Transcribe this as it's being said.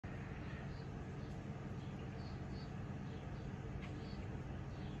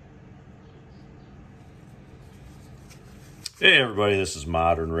Hey everybody, this is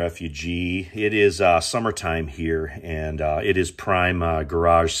Modern Refugee. It is summertime here, and it is prime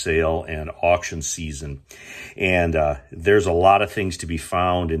garage sale and auction season. And there's a lot of things to be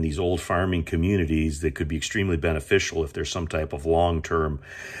found in these old farming communities that could be extremely beneficial if there's some type of long-term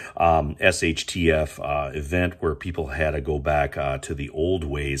SHTF event where people had to go back to the old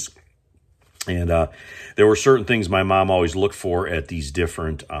ways. And there were certain things my mom always looked for at these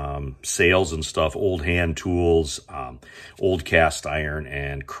different sales and stuff: old hand tools, old cast iron,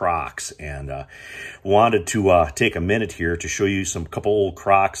 and Crocks. And wanted to take a minute here to show you some couple old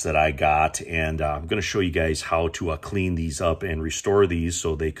Crocks that I got, and I'm going to show you guys how to clean these up and restore these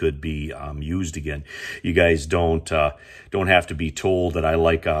so they could be used again. You guys don't have to be told that I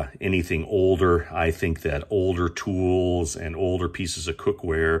like anything older. I think that older tools and older pieces of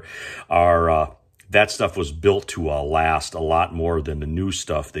cookware are that stuff was built to last a lot more than the new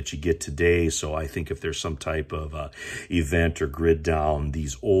stuff that you get today. So I think if there's some type of event or grid down,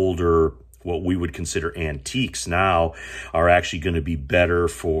 these older, what we would consider antiques now, are actually going to be better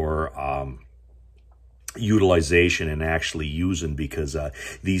for utilization and actually using, because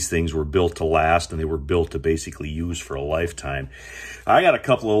these things were built to last and they were built to basically use for a lifetime. I got a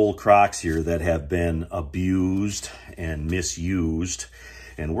couple of old Crocks here that have been abused and misused,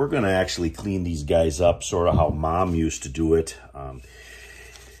 and we're going to actually clean these guys up sort of how Mom used to do it. A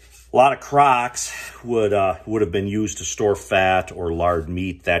lot of Crocks would have been used to store fat or lard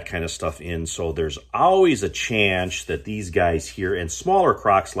meat, that kind of stuff in. So there's always a chance that these guys here, and smaller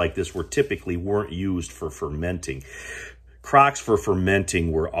Crocks like this, weren't used for fermenting. Crocks for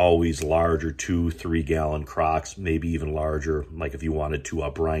fermenting were always larger, 2-3 gallon Crocks, maybe even larger. Like if you wanted to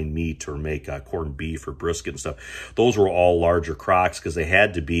brine meat or make corned beef or brisket and stuff, those were all larger Crocks because they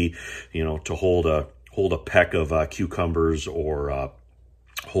had to be, to hold a peck of cucumbers, or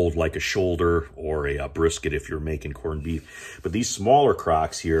hold like a shoulder or a brisket if you're making corned beef. But these smaller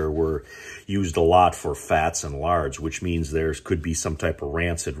Crocks here were used a lot for fats and lards, which means there could be some type of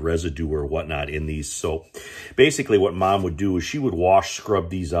rancid residue or whatnot in these. So basically what Mom would do is she would scrub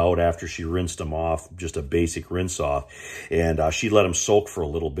these out after she rinsed them off, just a basic rinse off, and she'd let them soak for a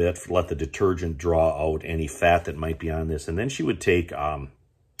little bit, let the detergent draw out any fat that might be on this, and then she would take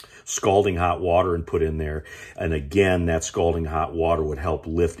scalding hot water and put in there. And again, that scalding hot water would help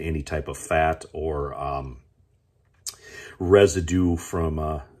lift any type of fat or residue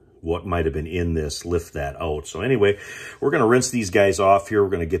from what might have been in this, lift that out. So anyway, we're going to rinse these guys off here. We're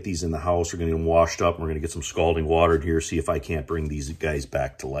going to get these in the house. We're going to get them washed up. We're going to get some scalding water in here, see if I can't bring these guys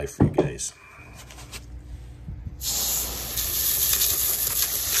back to life for you guys.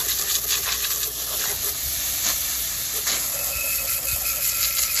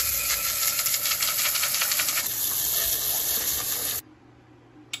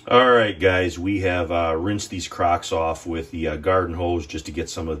 All right, guys, we have rinsed these Crocks off with the garden hose just to get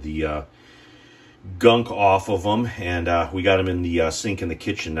some of the gunk off of them, and we got them in the sink in the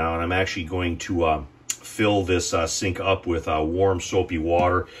kitchen now, and I'm actually going to fill this sink up with warm soapy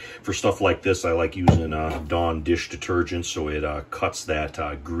water. For stuff like this, I like using Dawn dish detergent, so it cuts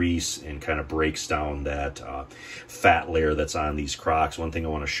that grease and kind of breaks down that fat layer that's on these Crocks. One thing I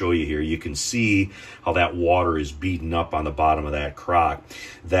want to show you here, you can see how that water is beaten up on the bottom of that Crock.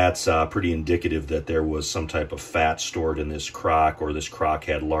 That's pretty indicative that there was some type of fat stored in this Crock, or this Crock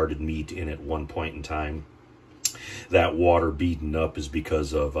had larded meat in at one point in time. That water beaten up is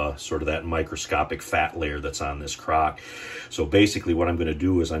because of sort of that microscopic fat layer that's on this Crock. So basically what I'm going to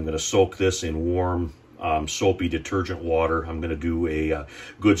do is I'm going to soak this in warm soapy detergent water. I'm going to do a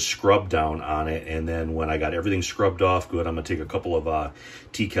good scrub down on it, and then when I got everything scrubbed off good, I'm going to take a couple of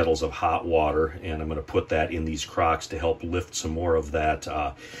tea kettles of hot water, and I'm going to put that in these Crocks to help lift some more of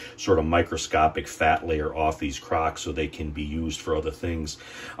that sort of microscopic fat layer off these Crocks so they can be used for other things.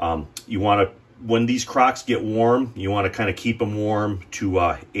 You want to, when these Crocks get warm, you want to kind of keep them warm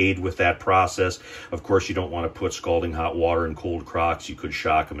to aid with that process. Of course, you don't want to put scalding hot water in cold Crocks. You could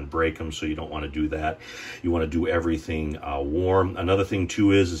shock them and break them, so you don't want to do that. You want to do everything warm. Another thing,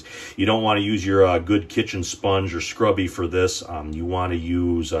 too, is you don't want to use your good kitchen sponge or scrubby for this. You want to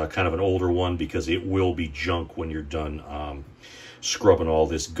use kind of an older one, because it will be junk when you're done scrubbing all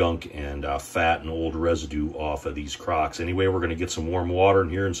this gunk and fat and old residue off of these Crocks. Anyway, we're going to get some warm water in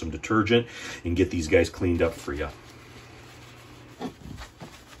here and some detergent and get these guys cleaned up for you.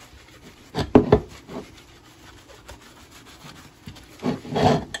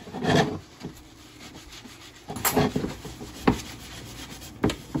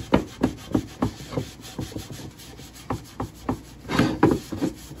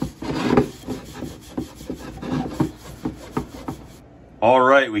 All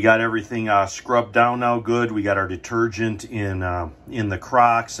right, we got everything scrubbed down now good. We got our detergent in the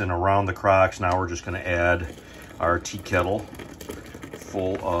Crocks and around the Crocks. Now we're just going to add our tea kettle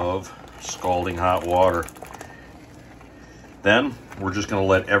full of scalding hot water. Then we're just going to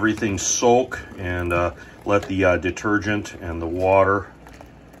let everything soak and let the detergent and the water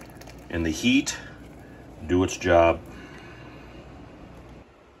and the heat do its job.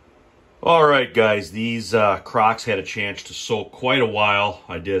 All right, guys, these Crocks had a chance to soak quite a while.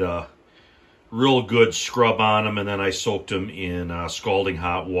 I did a real good scrub on them, and then I soaked them in scalding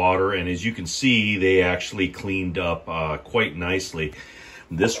hot water. And as you can see, they actually cleaned up quite nicely.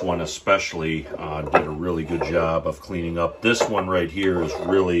 This one especially did a really good job of cleaning up. This one right here is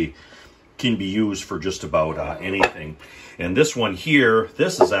really can be used for just about anything. And this one here,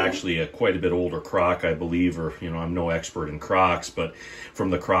 this is actually quite a bit older Crock, I believe, or, you know, I'm no expert in Crocks, but from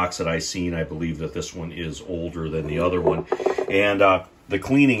the Crocks that I've seen, I believe that this one is older than the other one. And the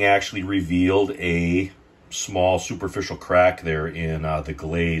cleaning actually revealed a small superficial crack there in the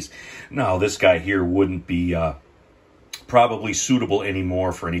glaze. Now, this guy here wouldn't be probably suitable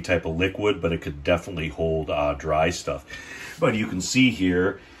anymore for any type of liquid, but it could definitely hold dry stuff. But you can see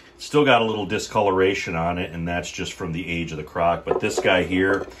here, still got a little discoloration on it, and that's just from the age of the Crock. But this guy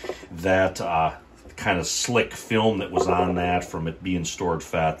here, that kind of slick film that was on that from it being stored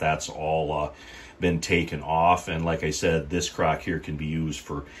fat, that's all been taken off. And like I said, this Crock here can be used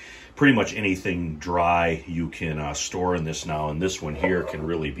for pretty much anything dry you can store in this now. And this one here can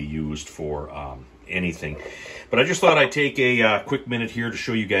really be used for anything. But I just thought I'd take a quick minute here to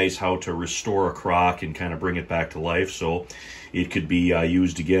show you guys how to restore a Crock and kind of bring it back to life so it could be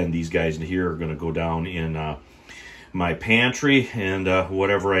used again. These guys in here are going to go down in my pantry, and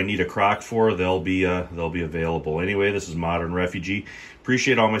whatever I need a Crock for, they'll be available. Anyway, this is Modern Refugee.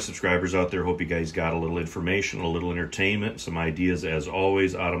 Appreciate all my subscribers out there. Hope you guys got a little information, a little entertainment, some ideas as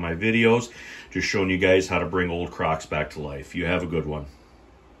always out of my videos. Just showing you guys how to bring old Crocks back to life. You have a good one.